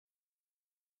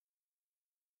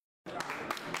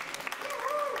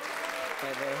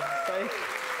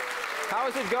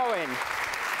How's it going?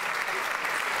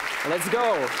 Let's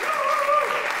go.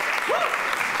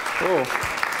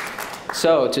 Oh.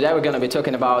 So today we're going to be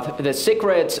talking about the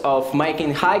secrets of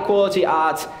making high-quality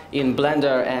art in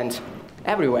Blender and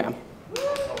everywhere.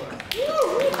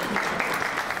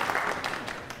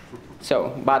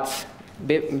 But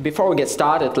before we get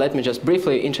started, let me just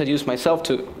briefly introduce myself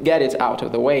to get it out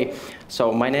of the way.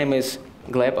 So my name is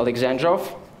Gleb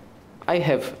Alexandrov. I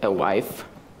have a wife,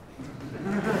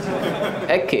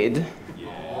 a kid,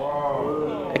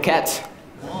 a cat,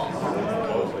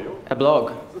 a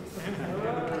blog,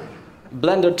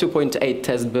 Blender 2.8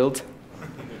 test build,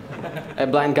 a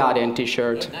Blind Guardian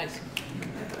t-shirt,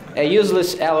 a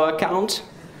useless Elo account,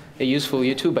 a useful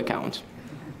YouTube account,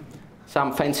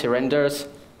 some fancy renders,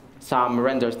 some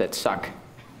renders that suck,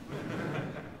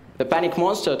 the panic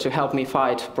monster to help me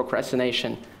fight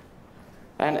procrastination,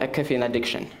 and a caffeine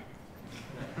addiction.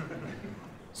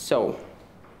 So,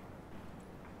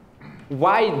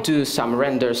 why do some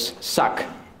renders suck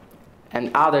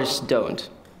and others don't?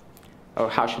 Or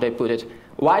how should I put it?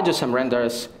 Why do some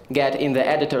renders get in the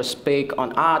editor's pick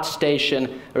on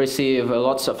ArtStation, receive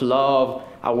lots of love,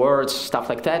 awards, stuff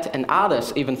like that, and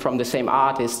others, even from the same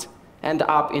artist, end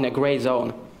up in a gray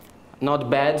zone? Not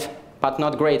bad, but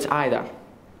not great either.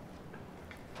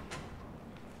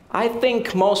 I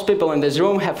think most people in this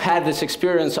room have had this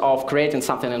experience of creating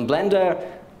something in Blender,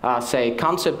 say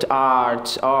concept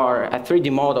art or a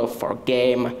 3D model for a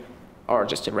game or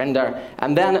just a render,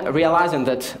 and then realizing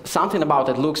that something about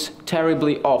it looks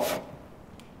terribly off.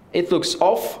 It looks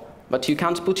off, but you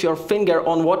can't put your finger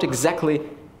on what exactly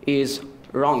is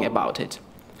wrong about it.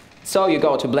 So you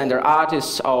go to Blender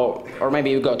artists, or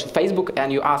maybe you go to Facebook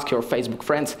and you ask your Facebook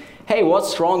friends, hey,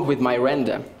 what's wrong with my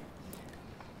render?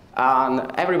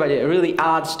 And everybody really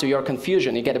adds to your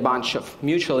confusion. You get a bunch of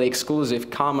mutually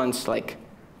exclusive comments like,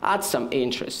 add some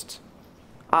interest,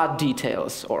 add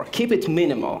details, or keep it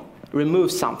minimal,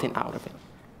 remove something out of it.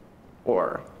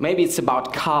 Or maybe it's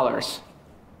about colors,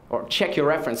 or check your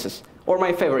references, or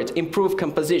my favorite, improve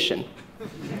composition.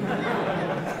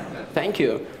 Thank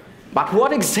you. But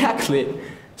what exactly?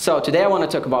 So today I want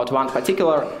to talk about one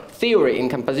particular theory in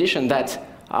composition that,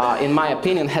 in my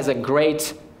opinion, has a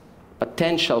great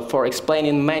potential for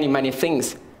explaining many, many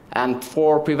things and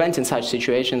for preventing such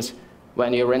situations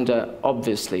when your render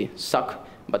obviously suck,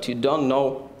 but you don't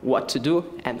know what to do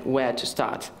and where to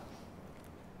start.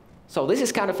 So this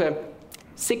is kind of a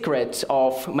secret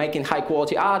of making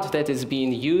high-quality art that is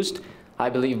being used, I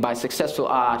believe, by successful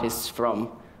artists from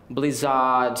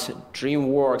Blizzard,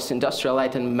 DreamWorks, Industrial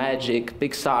Light and Magic,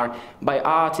 Pixar, by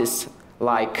artists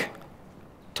like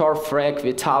Torfrek,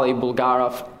 Vitaly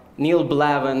Bulgarov, Neil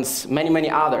Blevins, many, many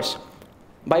others.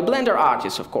 By Blender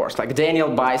artists, of course, like Daniel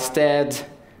Bysted,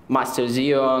 Master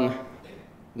Zion,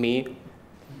 me.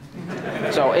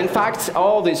 So, in fact,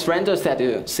 all these renders that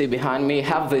you see behind me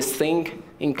have this thing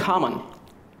in common.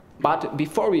 But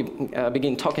before we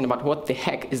begin talking about what the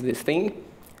heck is this thing,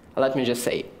 let me just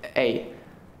say, A,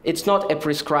 it's not a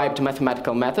prescribed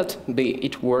mathematical method. B,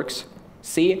 it works.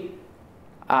 C,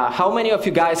 how many of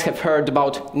you guys have heard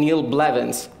about Neil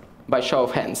Blevins? By show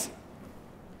of hands.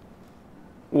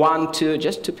 1, 2,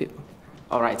 just 2 people.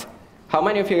 All right. How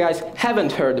many of you guys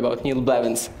haven't heard about Neil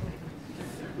Blevins?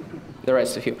 The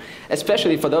rest of you.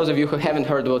 Especially for those of you who haven't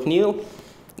heard about Neil.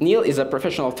 Neil is a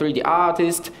professional 3D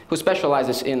artist who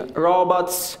specializes in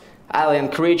robots, alien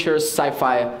creatures,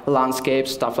 sci-fi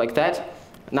landscapes, stuff like that.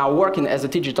 Now working as a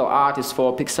digital artist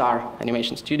for Pixar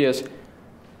animation studios.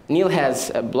 Neil has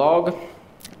a blog,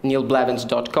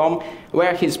 neilblevins.com,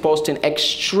 where he's posting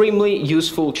extremely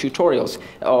useful tutorials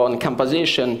on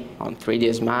composition, on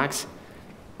 3ds Max,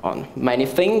 on many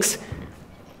things.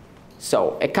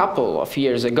 So a couple of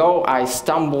years ago, I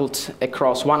stumbled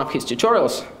across one of his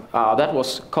tutorials that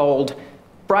was called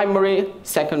Primary,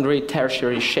 Secondary,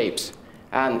 Tertiary Shapes.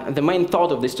 And the main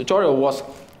thought of this tutorial was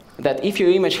that if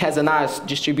your image has a nice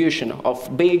distribution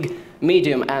of big,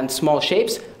 medium, and small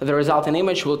shapes, the resulting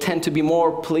image will tend to be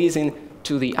more pleasing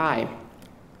to the eye.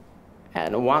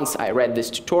 And once I read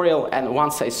this tutorial, and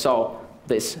once I saw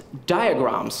these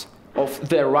diagrams of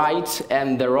the right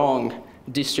and the wrong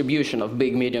distribution of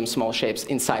big, medium, small shapes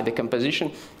inside the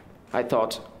composition, I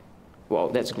thought, well,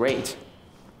 that's great.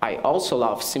 I also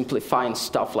love simplifying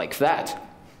stuff like that.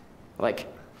 Like,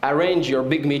 arrange your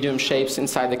big, medium shapes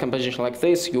inside the composition like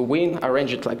this, you win.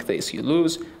 Arrange it like this, you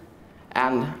lose.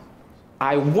 And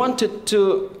I wanted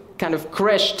to kind of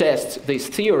crash test this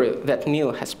theory that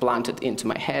Neil has planted into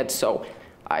my head, so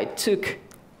I took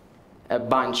a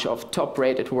bunch of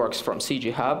top-rated works from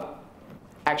CG Hub.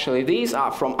 Actually, these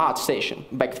are from ArtStation.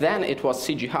 Back then, it was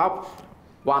CG Hub,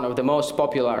 one of the most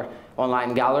popular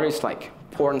online galleries like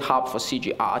Pornhub for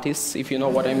CG artists, if you know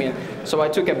what I mean. So I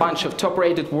took a bunch of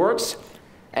top-rated works,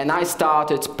 and I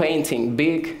started painting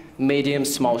big, medium,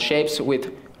 small shapes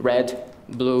with red,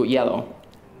 blue, yellow,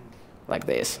 like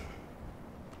this.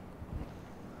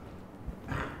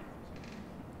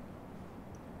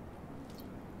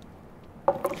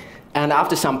 And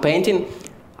after some painting,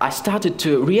 I started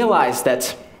to realize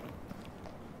that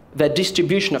the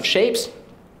distribution of shapes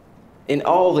in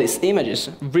all these images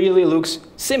really looks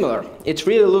similar. It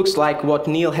really looks like what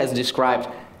Neil has described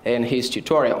in his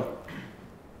tutorial.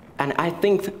 And I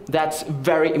think that's a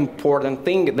very important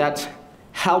thing that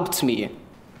helped me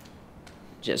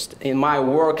just in my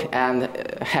work and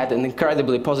had an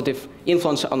incredibly positive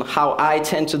influence on how I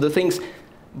tend to do things.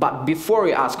 But before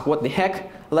you ask what the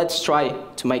heck, let's try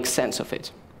to make sense of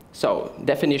it. So,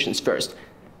 definitions first.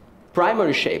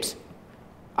 Primary shapes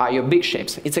are your big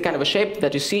shapes. It's a kind of a shape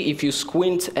that you see if you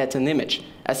squint at an image.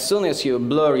 As soon as you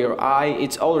blur your eye,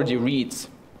 it already reads.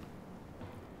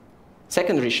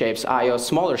 Secondary shapes are your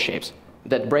smaller shapes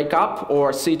that break up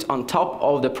or sit on top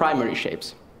of the primary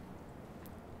shapes.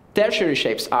 Tertiary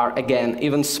shapes are, again,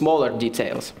 even smaller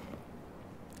details.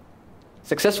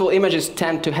 Successful images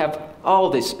tend to have all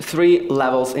these three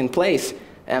levels in place,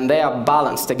 and they are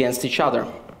balanced against each other.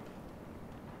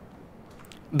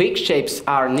 Big shapes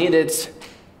are needed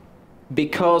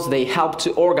because they help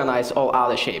to organize all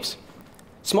other shapes.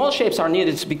 Small shapes are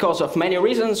needed because of many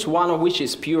reasons, one of which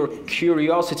is pure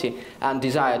curiosity and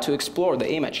desire to explore the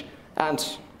image. And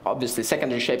obviously,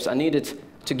 secondary shapes are needed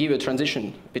to give a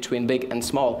transition between big and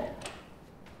small.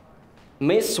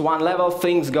 Miss one level,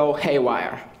 things go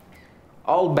haywire.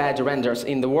 All bad renders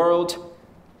in the world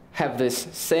have this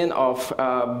sin of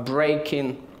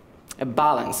breaking a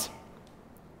balance.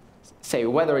 Say,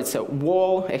 whether it's a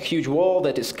wall, a huge wall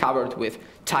that is covered with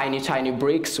tiny, tiny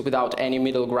bricks without any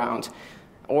middle ground,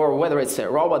 or whether it's a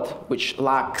robot which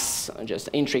lacks just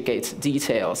intricate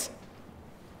details.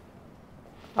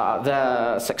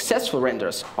 The successful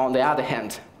renders, on the other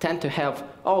hand, tend to have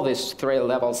all these three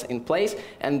levels in place,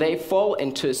 and they fall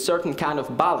into a certain kind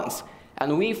of balance.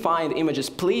 And we find images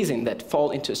pleasing that fall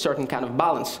into a certain kind of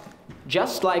balance,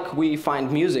 just like we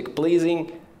find music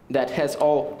pleasing that has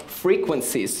all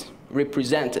frequencies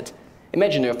represented.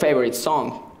 Imagine your favorite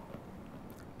song.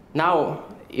 Now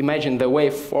imagine the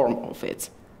waveform of it.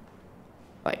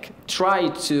 Like, try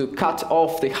to cut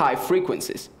off the high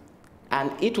frequencies,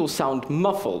 and it will sound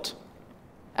muffled.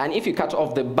 And if you cut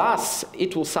off the bass,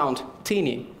 it will sound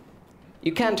teeny.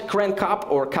 You can't crank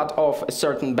up or cut off a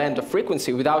certain band of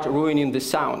frequency without ruining the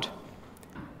sound.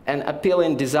 And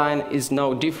appealing design is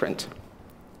no different.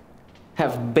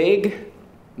 Have big,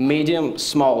 medium,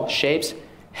 small shapes,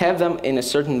 have them in a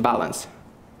certain balance.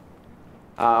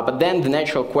 But then the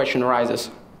natural question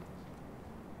arises.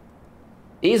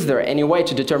 Is there any way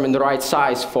to determine the right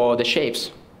size for the shapes?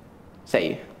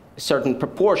 Say, a certain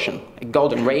proportion, a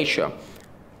golden ratio.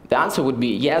 The answer would be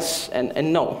yes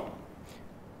and no.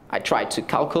 I tried to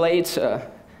calculate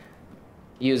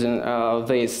using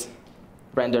these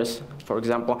renders, for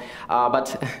example,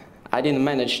 but I didn't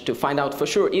manage to find out for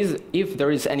sure if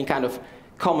there is any kind of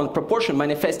common proportion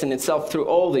manifesting itself through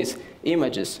all these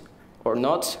images or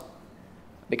not,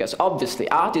 because obviously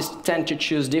artists tend to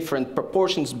choose different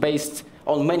proportions based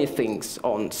on many things,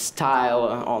 on style,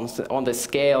 on the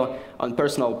scale, on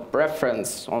personal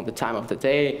preference, on the time of the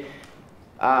day.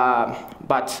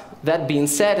 But that being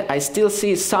said, I still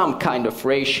see some kind of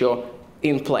ratio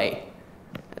in play.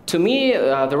 To me,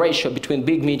 the ratio between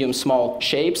big, medium, small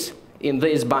shapes in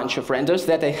this bunch of renders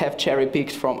that I have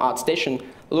cherry-picked from ArtStation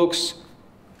looks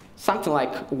something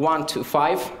like 1 to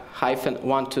 5 hyphen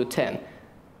 1 to 10.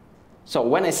 So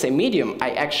when I say medium,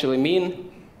 I actually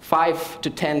mean 5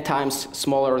 to 10 times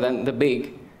smaller than the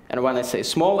big. And when I say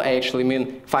small, I actually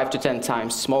mean 5 to 10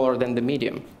 times smaller than the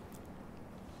medium.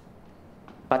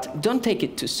 But don't take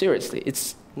it too seriously.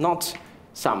 It's not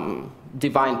some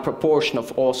divine proportion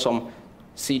of awesome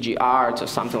CG art or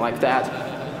something like that.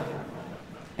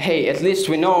 Hey, at least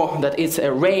we know that it's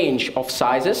a range of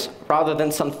sizes rather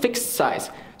than some fixed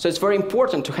size. So it's very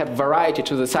important to have variety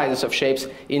to the sizes of shapes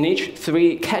in each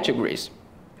three categories.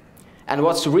 And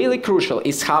what's really crucial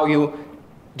is how you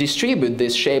distribute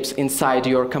these shapes inside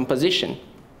your composition.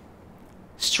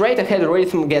 Straight ahead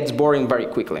rhythm gets boring very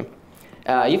quickly.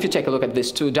 If you take a look at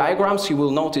these two diagrams, you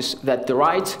will notice that the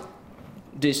right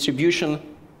distribution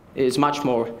is much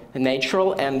more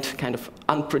natural and kind of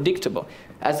unpredictable.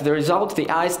 As the result, the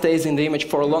eye stays in the image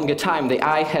for a longer time. The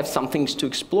eye has some things to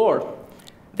explore.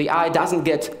 The eye doesn't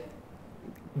get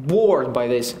bored by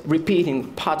this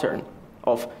repeating pattern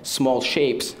of small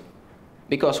shapes.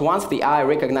 Because once the eye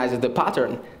recognizes the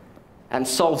pattern, and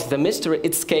solves the mystery,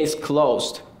 it's case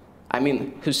closed. I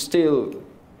mean, who still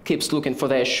keeps looking for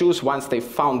their shoes once they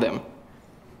found them?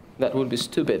 That would be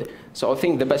stupid. So I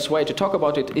think the best way to talk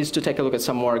about it is to take a look at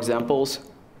some more examples.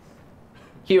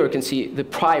 Here you can see the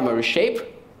primary shape,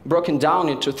 broken down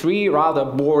into 3 rather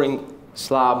boring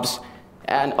slabs.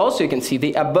 And also you can see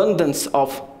the abundance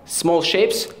of small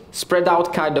shapes spread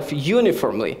out kind of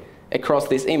uniformly across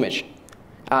this image.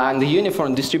 And the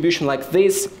uniform distribution like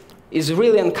this is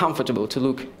really uncomfortable to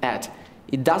look at.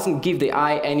 It doesn't give the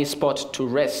eye any spot to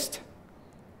rest.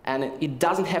 And it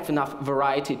doesn't have enough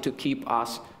variety to keep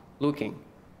us looking.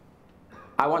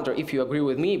 I wonder if you agree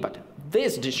with me, but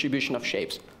this distribution of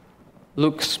shapes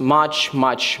looks much,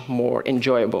 much more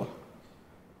enjoyable.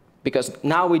 Because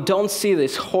now we don't see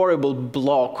this horrible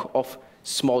block of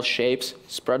small shapes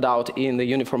spread out in the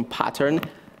uniform pattern.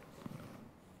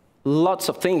 Lots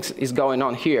of things is going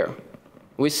on here.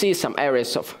 We see some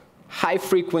areas of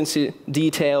high-frequency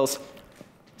details,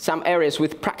 some areas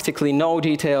with practically no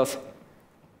details,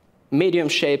 medium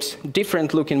shapes,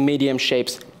 different-looking medium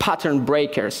shapes, pattern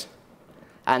breakers.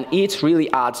 And it really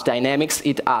adds dynamics,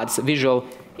 it adds visual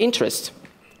interest.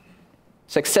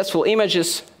 Successful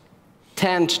images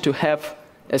tend to have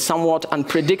a somewhat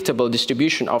unpredictable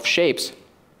distribution of shapes,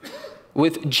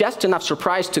 with just enough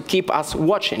surprise to keep us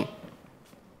watching.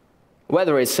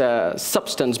 Whether it's a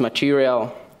substance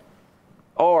material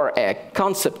or a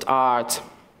concept art.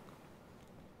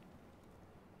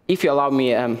 If you allow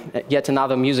me yet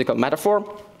another musical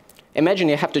metaphor, imagine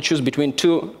you have to choose between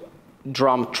 2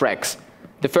 drum tracks.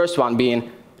 The first one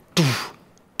being doof,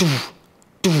 doof,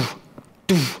 doof,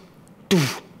 doof,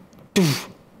 doof, doof,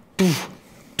 doof,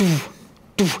 doof,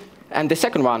 doof, and the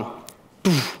second one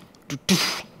doof,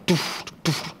 doof, doof,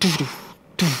 doof, doof,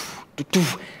 doof,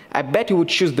 doof. I bet you would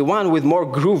choose the one with more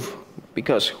groove,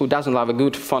 because who doesn't love a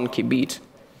good funky beat?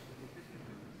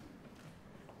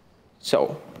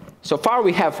 So far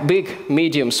we have big,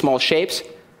 medium, small shapes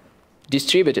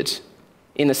distributed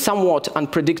in a somewhat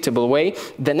unpredictable way.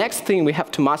 The next thing we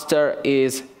have to master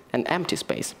is an empty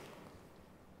space.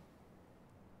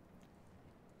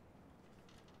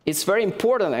 It's very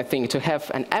important, I think, to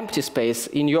have an empty space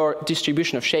in your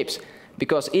distribution of shapes,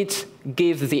 because it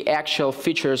gives the actual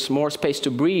features more space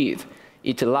to breathe.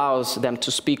 It allows them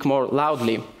to speak more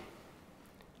loudly.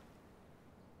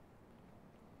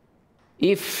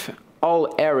 If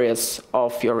all areas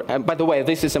of your, by the way,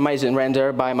 this is amazing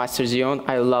render by Master Zion,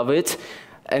 I love it.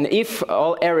 And if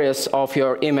all areas of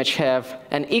your image have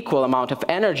an equal amount of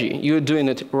energy, you're doing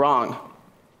it wrong.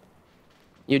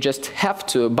 You just have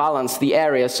to balance the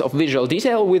areas of visual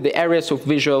detail with the areas of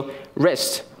visual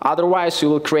rest. Otherwise, you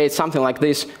will create something like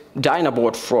this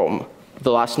Dinobot from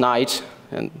The Last Night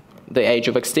and The Age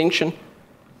of Extinction.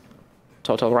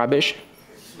 Total rubbish.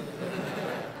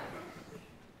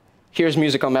 Here's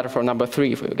musical metaphor number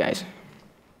 3 for you guys.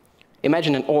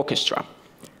 Imagine an orchestra.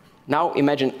 Now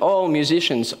imagine all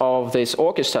musicians of this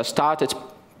orchestra started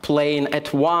playing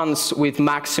at once with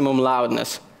maximum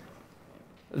loudness.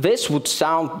 This would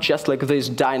sound just like this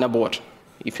Dinobot,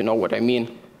 if you know what I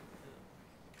mean.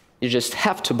 You just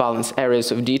have to balance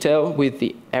areas of detail with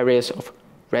the areas of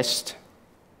rest.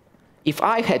 If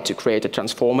I had to create a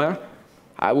transformer,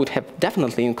 I would have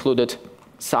definitely included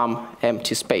some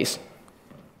empty space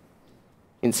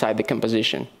inside the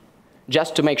composition,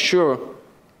 just to make sure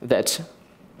that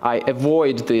I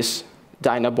avoid this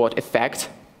Dinobot effect.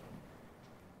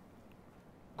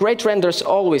 Great renders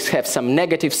always have some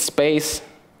negative space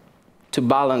to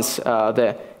balance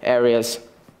the areas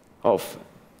of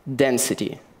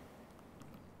density.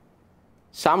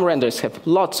 Some renders have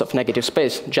lots of negative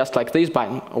space, just like this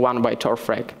one by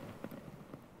Torfreg.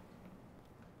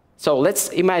 So let's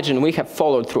imagine we have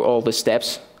followed through all the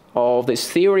steps of this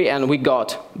theory, and we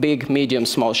got big, medium,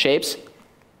 small shapes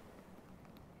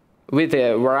with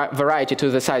a variety to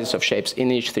the sizes of shapes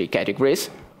in each 3 categories.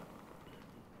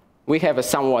 We have a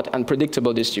somewhat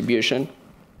unpredictable distribution.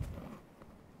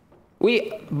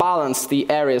 We balance the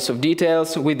areas of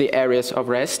details with the areas of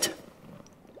rest.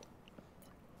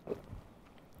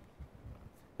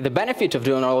 The benefit of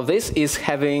doing all of this is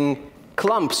having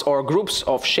clumps or groups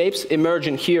of shapes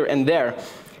emerging here and there.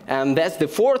 And that's the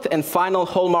 4th and final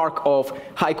hallmark of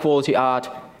high-quality art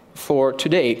for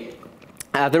today.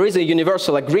 There is a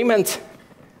universal agreement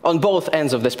on both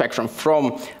ends of the spectrum,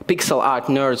 from pixel art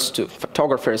nerds to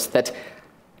photographers, that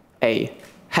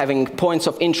having points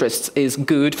of interest is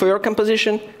good for your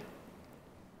composition,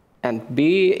 and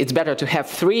B, it's better to have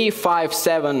 3, 5,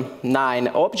 7, 9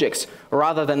 objects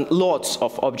rather than lots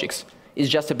of objects. It's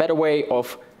just a better way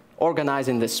of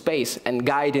organizing the space and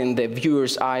guiding the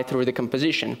viewer's eye through the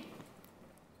composition.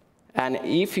 And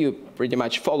if you pretty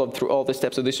much followed through all the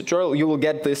steps of this tutorial, you will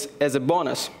get this as a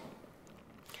bonus.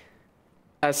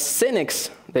 As Cynics,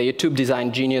 the YouTube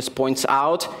design genius, points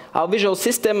out, our visual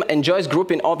system enjoys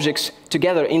grouping objects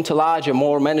together into larger,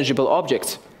 more manageable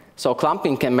objects. So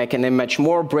clumping can make an image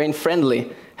more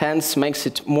brain-friendly, hence makes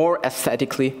it more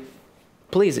aesthetically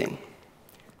pleasing.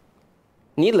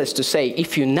 Needless to say,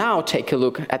 if you now take a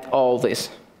look at all these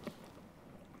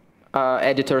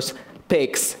editors'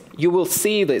 picks, you will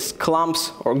see these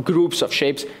clumps or groups of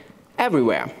shapes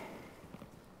everywhere.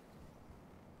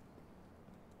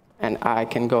 And I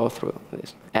can go through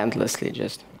this endlessly,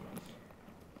 just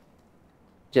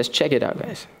check it out,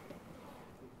 guys.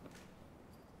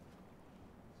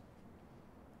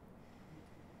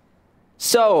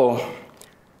 So,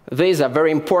 these are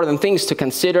very important things to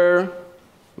consider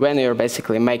when you're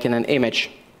basically making an image.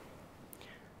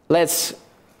 Let's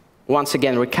once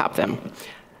again recap them.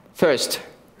 First,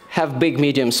 have big,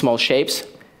 medium, small shapes.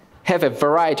 Have a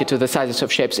variety to the sizes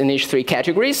of shapes in each 3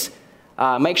 categories.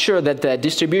 Make sure that the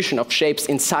distribution of shapes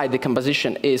inside the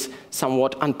composition is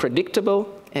somewhat unpredictable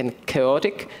and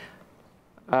chaotic.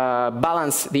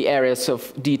 Balance the areas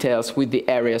of details with the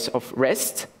areas of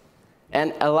rest.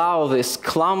 And allow these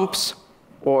clumps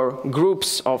or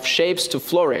groups of shapes to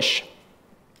flourish.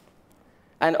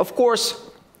 And of course,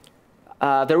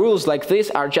 the rules like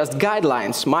this are just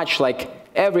guidelines, much like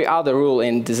every other rule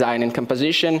in design and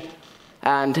composition.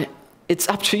 And it's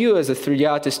up to you as a 3D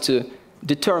artist to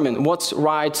determine what's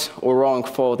right or wrong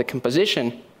for the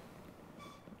composition.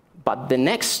 But the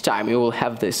next time you will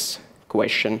have this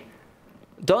question,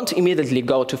 don't immediately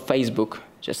go to Facebook.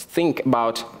 Just think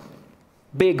about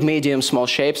big, medium, small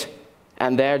shapes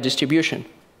and their distribution.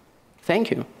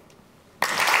 Thank you.